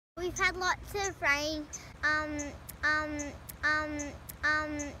We've had lots of rain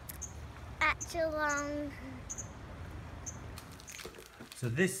at Geelong. So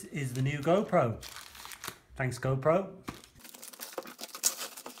this is the new GoPro. Thanks GoPro.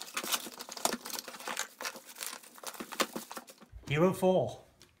 Hero 4.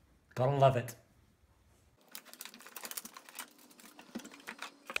 Gotta love it.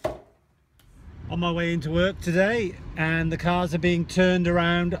 On my way into work today, and the cars are being turned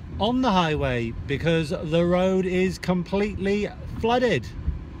around on the highway because the road is completely flooded.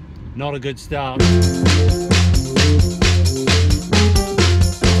 Not a good start.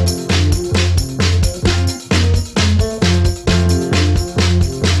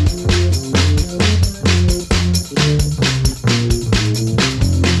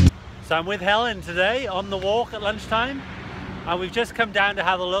 So I'm with Helen today on the walk at lunchtime, and we've just come down to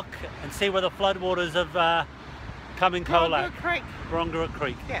have a look and see where the floodwaters have come in Colac. Bronga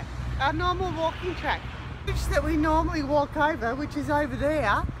Creek. Yeah, our normal walking track. The bridge that we normally walk over, which is over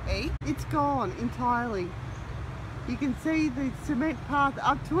there, it's gone entirely. You can see the cement path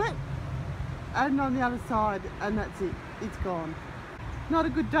up to it and on the other side, and that's it. It's gone. Not a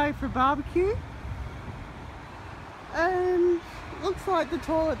good day for a barbecue. And looks like the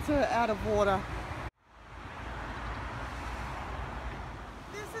toilets are out of water.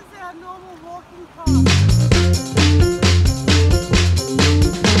 This is our normal walking path.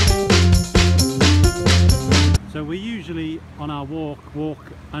 So we usually on our walk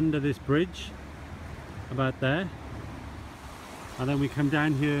under this bridge about there, and then we come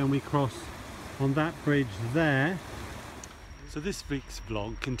down here and we cross on that bridge there. So this week's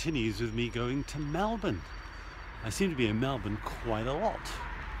vlog continues with me going to Melbourne. I seem to be in Melbourne quite a lot.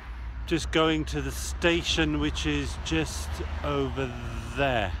 Just going to the station, which is just over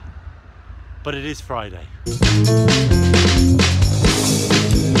there. But it is Friday.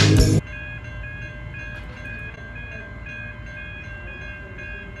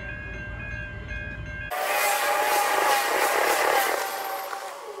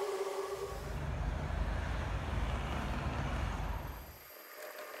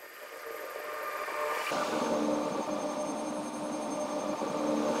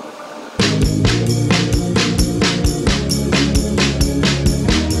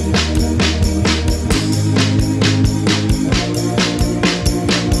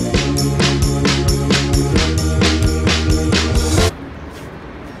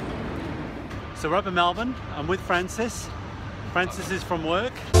 So we're up in Melbourne. I'm with Francis. Francis is from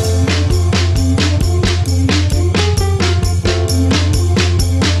work.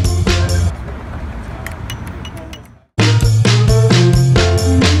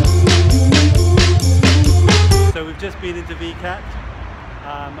 So we've just been into VCAT,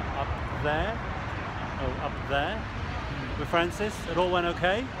 up there, with Francis. It all went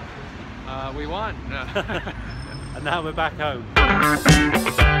okay? We won. And now we're back home.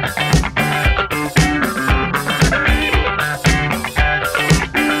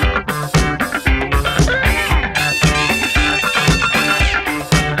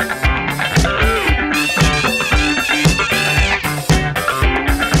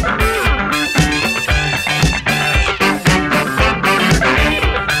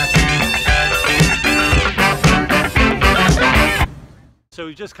 So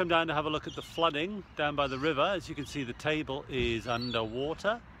we've just come down to have a look at the flooding down by the river. As you can see, the table is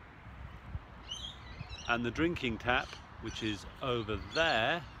underwater, and the drinking tap, which is over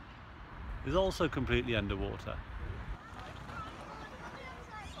there, is also completely underwater.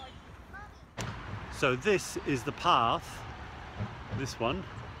 So this is the path, this one,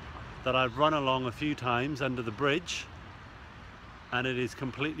 that I've run along a few times under the bridge, and it is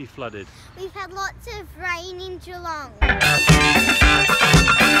completely flooded. We've had lots of rain in Geelong.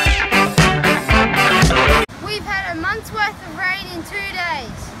 We've had a month's worth of rain in 2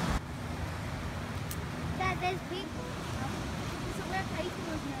 days. Dad, there's people. This is where paper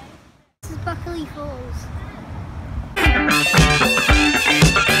was made. This is Buckley Falls.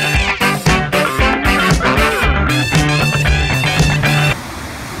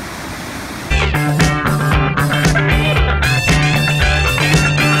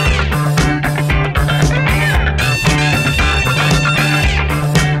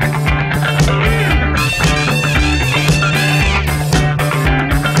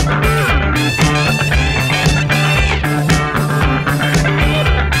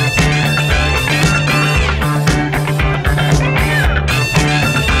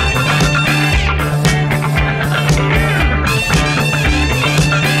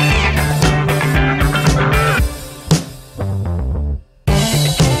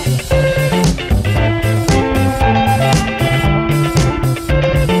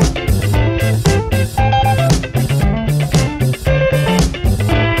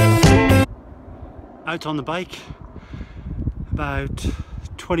 Riot on the bike, about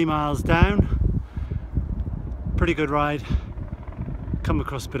 20 miles down. Pretty good ride. Come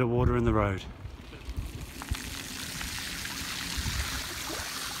across a bit of water in the road.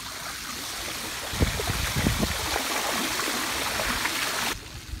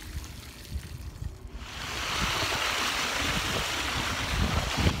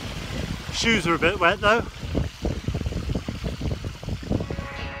 Shoes are a bit wet though.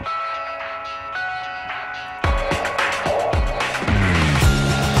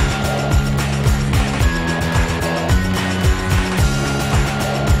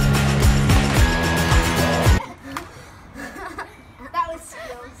 That was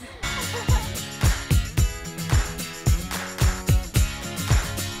skills.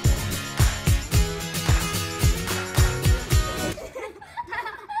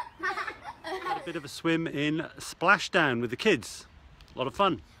 A bit of a swim in Splashdown with the kids. A lot of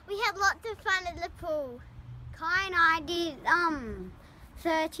fun. We had lots of fun at the pool. Kai and I did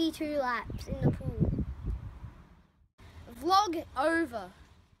 32 laps in the pool. Vlog over.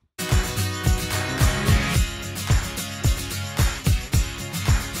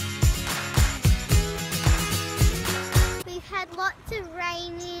 We've had lots of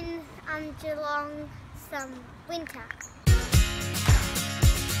rain in Geelong, some winter.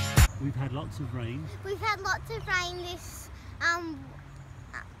 We've had lots of rain. We've had lots of rain this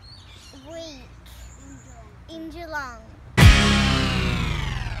week in Geelong.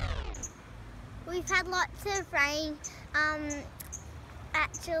 We've had lots of rain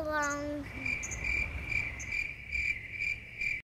at Geelong